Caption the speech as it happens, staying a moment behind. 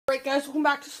Alright guys, welcome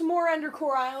back to some more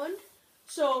EnderCorps Island.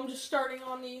 So I'm just starting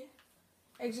on the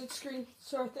exit screen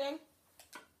sort of thing.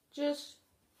 Just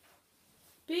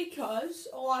because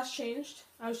a lot's changed.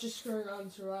 I was just screwing around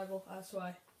in survival, that's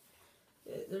why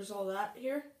there's all that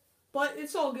here. But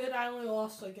it's all good. I only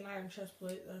lost like an iron chest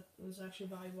plate that was actually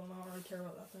valuable and I don't really care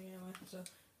about that thing anyway. So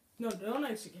no, don't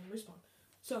exit game, respawn.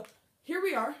 So here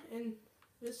we are in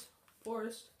this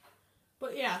forest.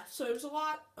 But yeah, so there's a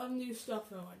lot of new stuff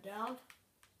that went down.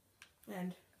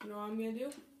 And you know what I'm going to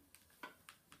do?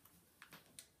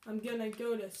 I'm going to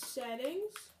go to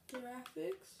settings,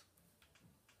 graphics.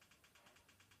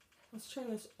 Let's turn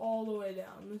this all the way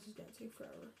down. This is going to take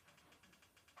forever.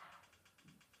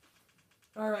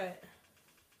 Alright.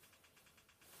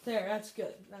 There, that's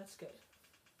good. That's good.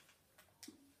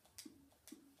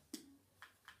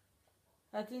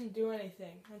 That didn't do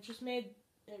anything. It just made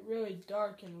it really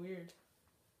dark and weird.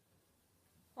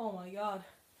 Oh my god.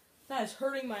 That is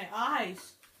hurting my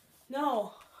eyes.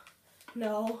 No.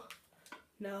 No.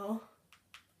 No.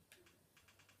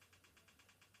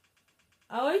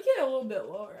 I like it a little bit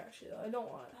lower, actually. I don't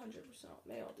want it 100%.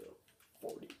 Maybe I'll do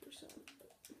it 40%.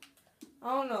 I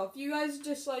don't know. If you guys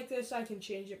dislike this, I can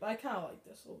change it. But I kind of like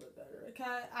this a little bit better. It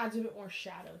kind of adds a bit more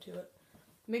shadow to it.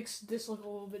 Makes this look a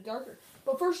little bit darker.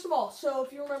 But first of all, so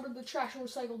if you remember the trash and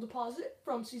recycle deposit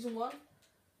from Season 1,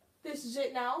 this is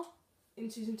it now in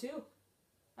Season 2.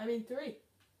 I mean 3.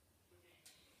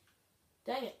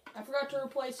 Dang it. I forgot to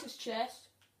replace this chest.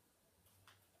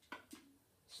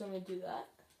 So I'm going to do that.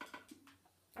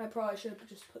 I probably should have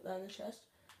just put that in the chest.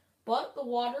 But the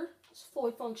water is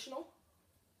fully functional.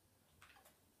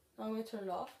 Now I'm going to turn it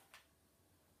off.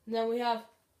 And then we have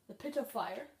the pit of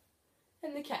fire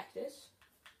and the cactus.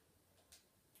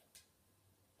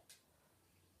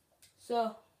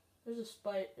 So there's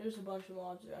a bunch of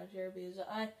mobs around here because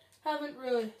I haven't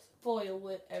really fully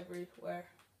lit everywhere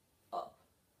up.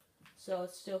 So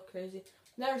it's still crazy.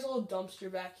 And there's a little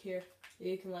dumpster back here that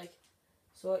you can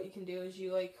so what you can do is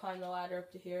you climb the ladder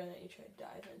up to here and then you try to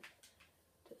dive in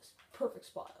to this perfect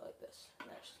spot like this.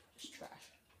 And that's just trash.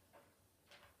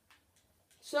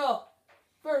 So,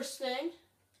 first thing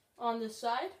on this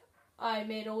side, I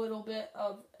made a little bit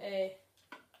of I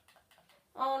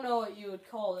don't know what you would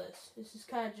call this. This is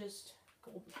kind of just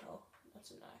golden hell.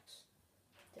 That's an axe.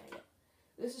 Dang it.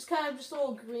 This is kind of just a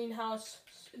little greenhouse.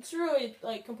 It's really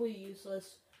completely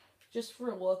useless, just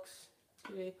for looks,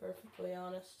 to be perfectly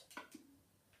honest.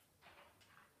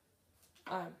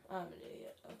 I'm an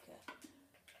idiot.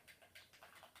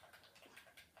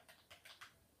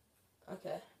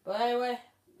 Okay, but anyway,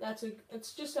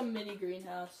 it's just a mini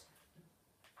greenhouse.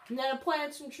 And then I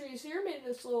planted some trees here, made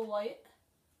this little light.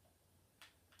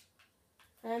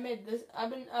 And I made this.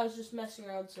 I was just messing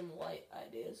around with some light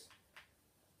ideas.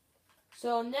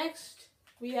 So next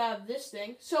we have this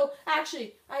thing. So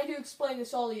actually, I need to explain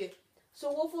this all to you.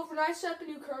 So Wolf and I set up a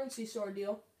new currency store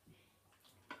deal,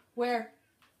 where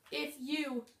if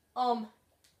you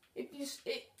you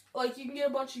can get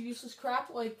a bunch of useless crap,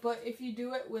 but if you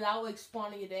do it without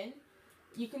spawning it in,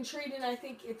 you can trade in, I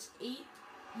think it's 8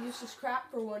 useless crap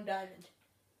for 1 diamond.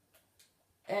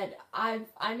 And I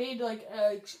made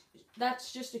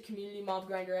that's just a community mob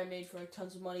grinder I made for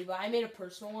tons of money, but I made a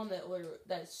personal one that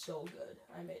is so good.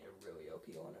 I made a really OP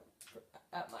one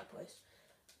at my place,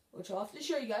 which I'll have to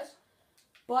show you guys.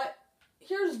 But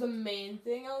here's the main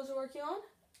thing I was working on.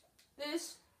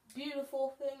 This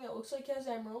beautiful thing that looks like it has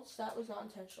emeralds. That was not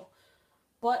intentional.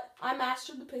 But I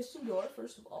mastered the piston door,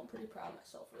 first of all. I'm pretty proud of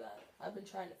myself for that. I've been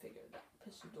trying to figure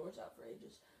piston doors out for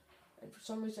ages. And for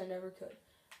some reason I never could.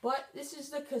 But this is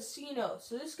the casino.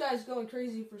 So this guy's going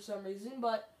crazy for some reason.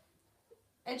 But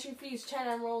entry fee is 10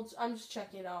 emeralds. I'm just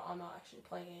checking it out. I'm not actually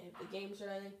playing any of the games or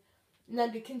anything. And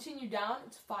then to continue down,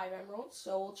 it's 5 emeralds.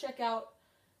 So we'll check out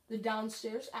the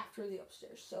downstairs after the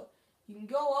upstairs. So you can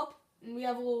go up. And we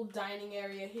have a little dining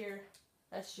area here.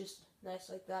 That's just nice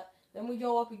like that. Then we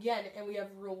go up again and we have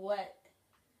roulette.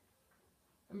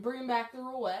 And bring back the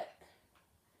roulette.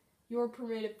 You're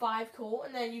permitted 5 coal,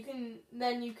 and then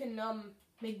you can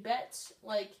make bets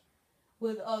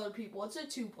with other people. It's a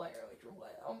 2-player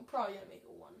roulette. I'm probably gonna make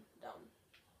a 1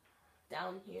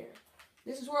 down here.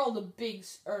 This is where all the big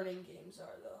earning games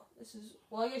are, though. This is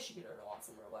I guess you could earn a lot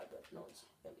from roulette, but no one's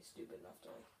gonna be stupid enough to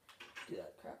do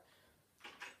that crap.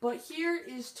 But here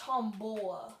is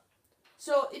Tombola.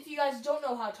 So, if you guys don't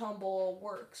know how Tombola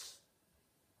works,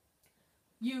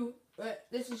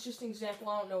 this is just an example.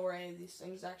 I don't know where any of these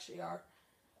things actually are.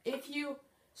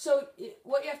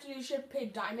 What you have to do is you have to pay a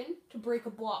diamond to break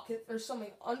a block. If there's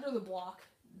something under the block,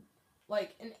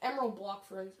 like an emerald block,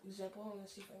 for example. I'm going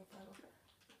to see if I can find one.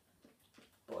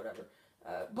 But whatever.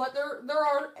 But there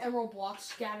are emerald blocks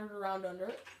scattered around under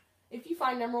it. If you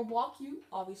find an emerald block, you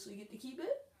obviously get to keep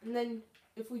it. And then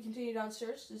if we continue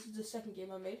downstairs, this is the second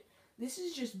game I made. This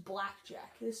is just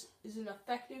blackjack. This is an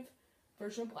effective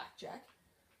version of blackjack.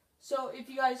 So if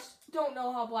you guys don't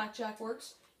know how blackjack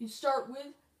works, you start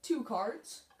with 2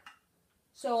 cards.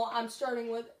 So I'm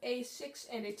starting with a 6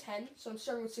 and a 10. So I'm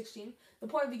starting with 16. The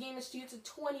point of the game is to get to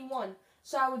 21.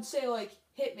 So I would say, like,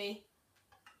 hit me.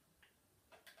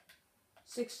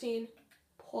 16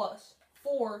 plus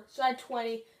 4. So I had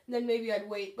 20. And then maybe I'd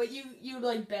wait. But you'd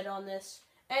like bet on this.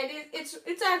 And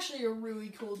it's actually a really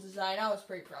cool design. I was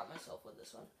pretty proud of myself with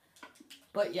this one.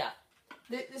 But yeah.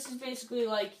 This is basically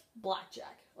like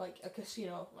blackjack. Like a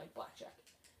casino like blackjack.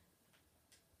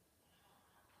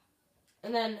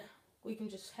 And then we can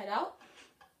just head out.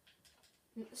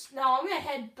 Now I'm going to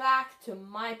head back to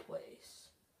my place.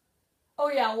 Oh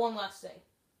yeah, one last thing.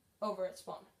 Over at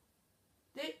spawn.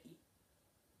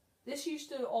 This used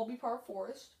to all be part of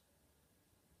forest.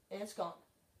 And it's gone.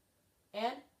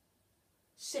 And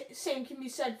same can be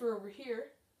said for over here.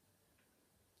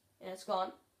 And it's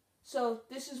gone. So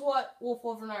this is what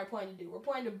Wolflover and I are planning to do. We're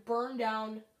planning to burn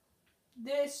down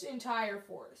this entire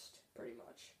forest, pretty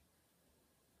much.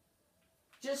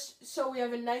 Just so we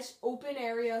have a nice open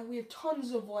area. We have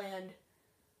tons of land.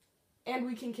 And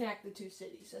we can connect the 2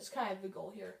 cities. That's kind of the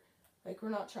goal here. Like, we're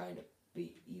not trying to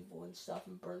be evil and stuff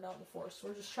and burn down the forest.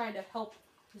 We're just trying to help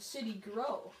the city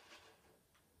grow.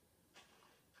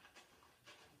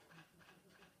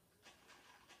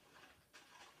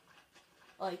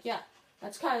 Like, yeah.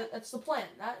 That's the plan.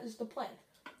 That is the plan.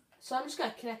 So I'm just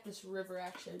going to connect this river,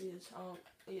 actually, because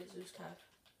it was kind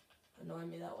of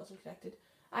annoying me that it wasn't connected.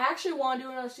 I actually want to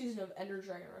do another season of Ender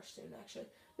Dragon Rush soon, actually.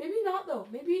 Maybe not, though.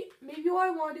 Maybe what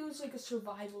I want to do is, like, a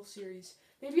survival series.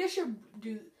 Maybe I should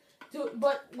do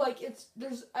but, like,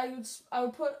 I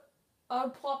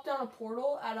would plop down a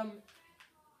portal at,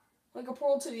 like a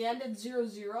portal to the end at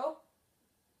 0-0.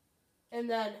 And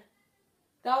then,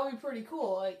 that would be pretty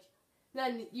cool, like,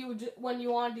 then you would, when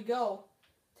you wanted to go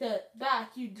to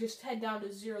back, you'd just head down to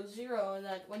 0-0, and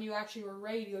then when you actually were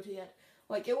ready to go to the end,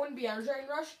 like, it wouldn't be Ender Dragon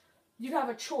Rush. You'd have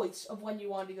a choice of when you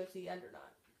wanted to go to the end or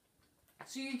not.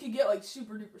 So you could get, like,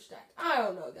 super duper stacked. I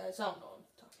don't know, guys. I don't know what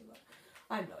I'm talking about.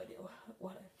 I have no idea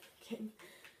what I'm kidding.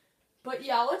 But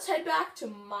yeah, let's head back to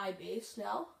my base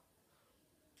now.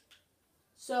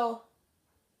 So,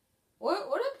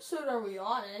 what episode are we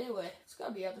on anyway? It's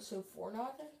gotta be episode 4 now,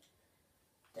 I think.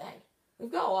 Dang.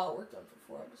 We've got a lot of work done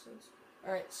for 4 episodes.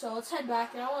 Alright, so let's head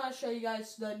back, and I want to show you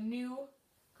guys the new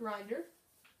grinder.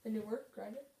 The newer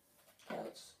grinder. Okay,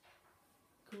 let's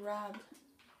grab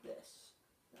this.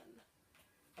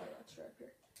 Oh, yeah, it's right up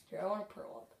here. Here, I want to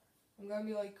pearl up. I'm going to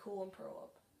be, like, cool and pearl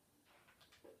up.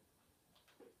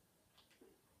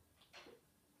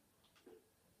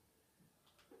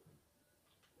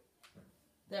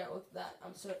 There, look at that.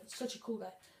 I'm such a cool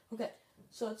guy. Okay,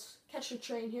 so let's catch the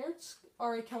train here. It's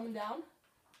already coming down.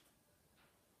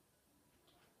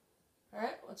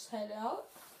 Alright, let's head out.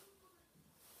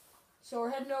 So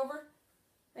we're heading over,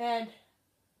 and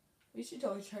we should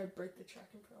totally try to break the track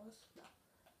in front of us. No.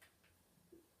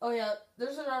 Oh yeah,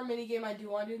 there's another mini game I do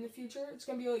want to do in the future. It's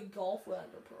gonna be like golf with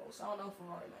Ender Pearls. I don't know if I've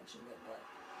already mentioned it,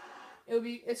 but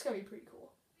it's gonna be pretty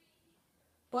cool.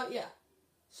 But yeah.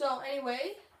 So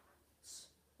anyway,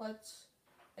 let's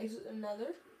exit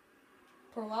another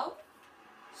pearl out.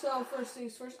 So first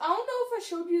things first. I don't know if I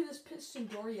showed you this piston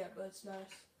door yet, but it's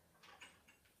nice.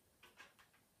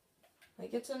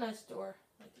 Like, it's a nice door.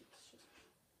 Like,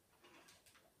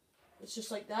 it's just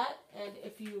like that. And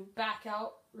if you back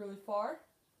out really far,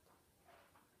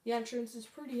 the entrance is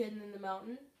pretty hidden in the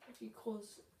mountain. If you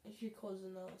close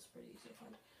them though, it's pretty easy to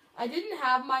find. I didn't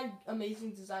have my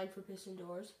amazing design for piston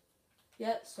doors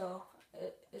yet, so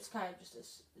it's kind of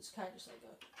just like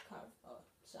a kind of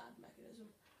a sad mechanism.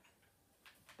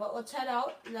 But let's head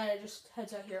out, and then it just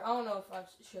heads out here. I don't know if I've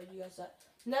showed you guys that.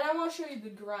 And then I want to show you the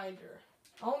grinder.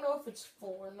 I don't know if it's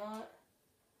full or not,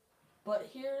 but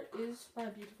here is my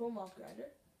beautiful mob grinder.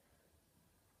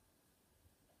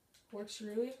 Works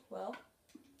really well.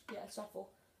 Yeah, it's not full.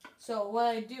 So what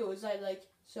I do is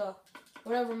so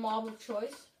whatever mob of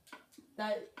choice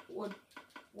that would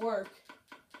work.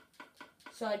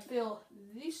 So I'd fill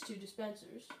these 2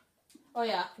 dispensers. Oh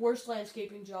yeah, worst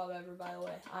landscaping job ever, by the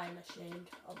way. I am ashamed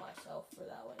of myself for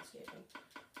that landscaping.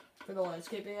 For the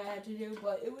landscaping I had to do,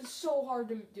 but it was so hard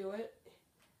to do it.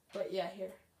 But yeah,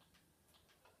 here.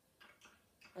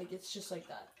 Like, it's just like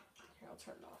that. Here, I'll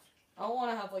turn it off. I don't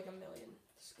want to have like a million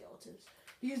skeletons.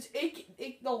 Because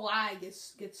the lag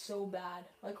gets so bad.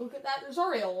 Like, look at that. There's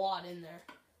already a lot in there.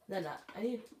 Then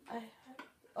I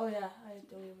Oh yeah, I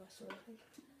deleted my sword, I think.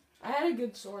 I had a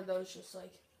good sword though, it's just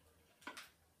like...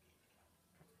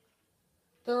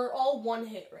 They're all one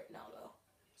hit right now though.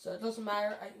 So it doesn't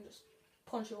matter, I can just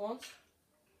punch it once.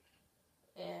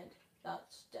 And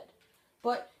that's dead.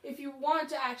 But if you wanted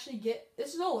to actually get...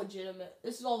 This is all legitimate.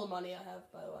 This is all the money I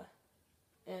have, by the way.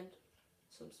 And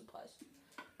some supplies.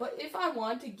 But if I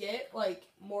wanted to get like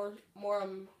more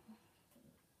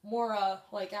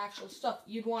like actual stuff,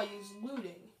 you'd want to use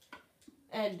looting.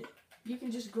 And you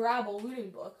can just grab a looting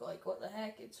book, like what the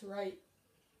heck, it's right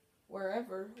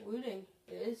wherever looting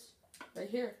is, right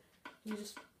here. You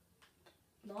just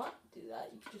not do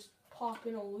that, you can just pop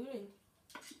in a looting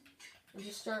and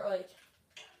just start like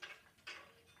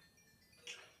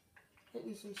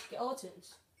hitting some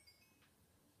skeletons.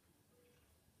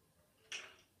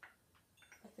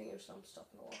 I think there's some stuff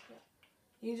in the wall, yeah.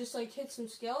 You can just like hit some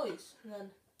skellies, and then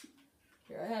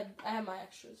here I had my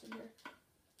extras in here.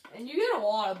 And you get a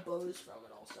lot of bows from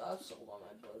it also. I've sold all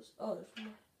my bows. Oh, there's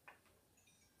more.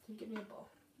 Didn't give me a bow.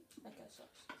 That guy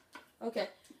sucks. Okay.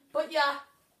 But yeah,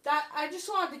 that I just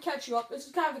wanted to catch you up. This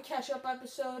is kind of a catch-up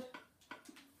episode.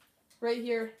 Right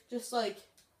here. Just like,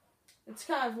 it's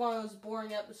kind of one of those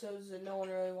boring episodes that no one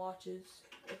really watches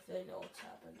if they know what's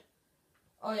happened.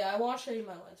 Oh yeah, I want to show you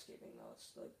my landscaping though.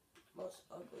 It's the most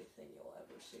ugly thing you'll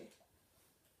ever see.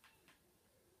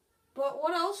 But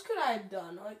what else could I have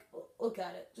done? Like, look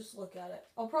at it. Just look at it.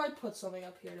 I'll probably put something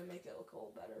up here to make it look a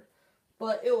little better.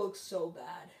 But it looks so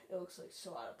bad. It looks like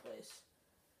so out of place.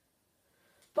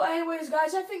 But anyways,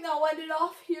 guys, I think that'll end it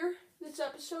off here, this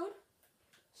episode.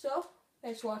 So,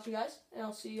 thanks for watching, guys. And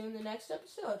I'll see you in the next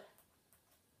episode.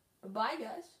 Bye,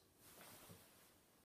 guys.